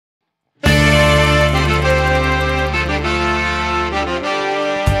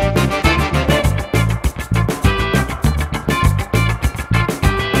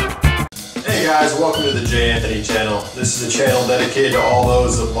J.Anthony channel. This is a channel dedicated to all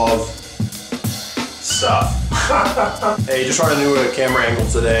those that love stuff. Hey, just trying a new camera angle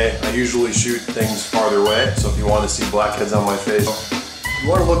today. I usually shoot things farther away, so if you want to see blackheads on my face, if you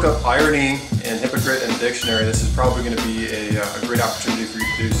want to look up irony and hypocrite in the dictionary, this is probably going to be a great opportunity for you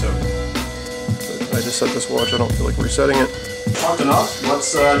to do so. But I just set this watch, I don't feel like resetting it. Talked enough,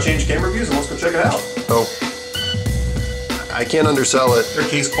 let's change camera views and let's go check it out. Oh. I can't undersell it. Their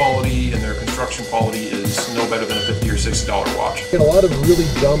case quality and their construction quality is no better than a $50 or $60 watch. I get a lot of really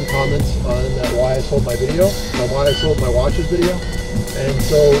dumb comments on that why I sold my video, on why I sold my watches video, and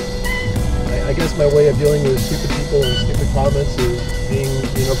so I guess my way of dealing with stupid people and stupid comments is being,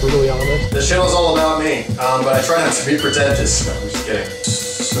 brutally honest. This channel is all about me, but I try not to be pretentious. I'm just kidding.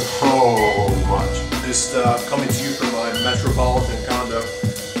 So much. Just coming to you from my metropolitan condo.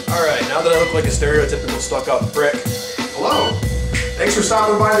 Alright, now that I look like a stereotypical stuck-up prick, hello! Thanks for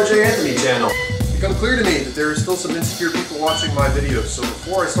stopping by the J.Anthony channel. It's become clear to me that there are still some insecure people watching my videos, so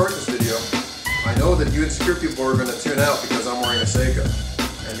before I start this video, I know that you insecure people are going to tune out because I'm wearing a Seiko.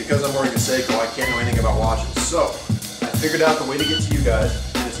 And because I'm wearing a Seiko, I can't know anything about watches. So, I figured out the way to get to you guys,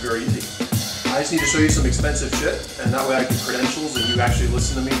 and it's very easy. I just need to show you some expensive shit, and that way I get credentials and you actually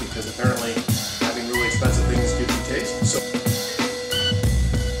listen to me, because apparently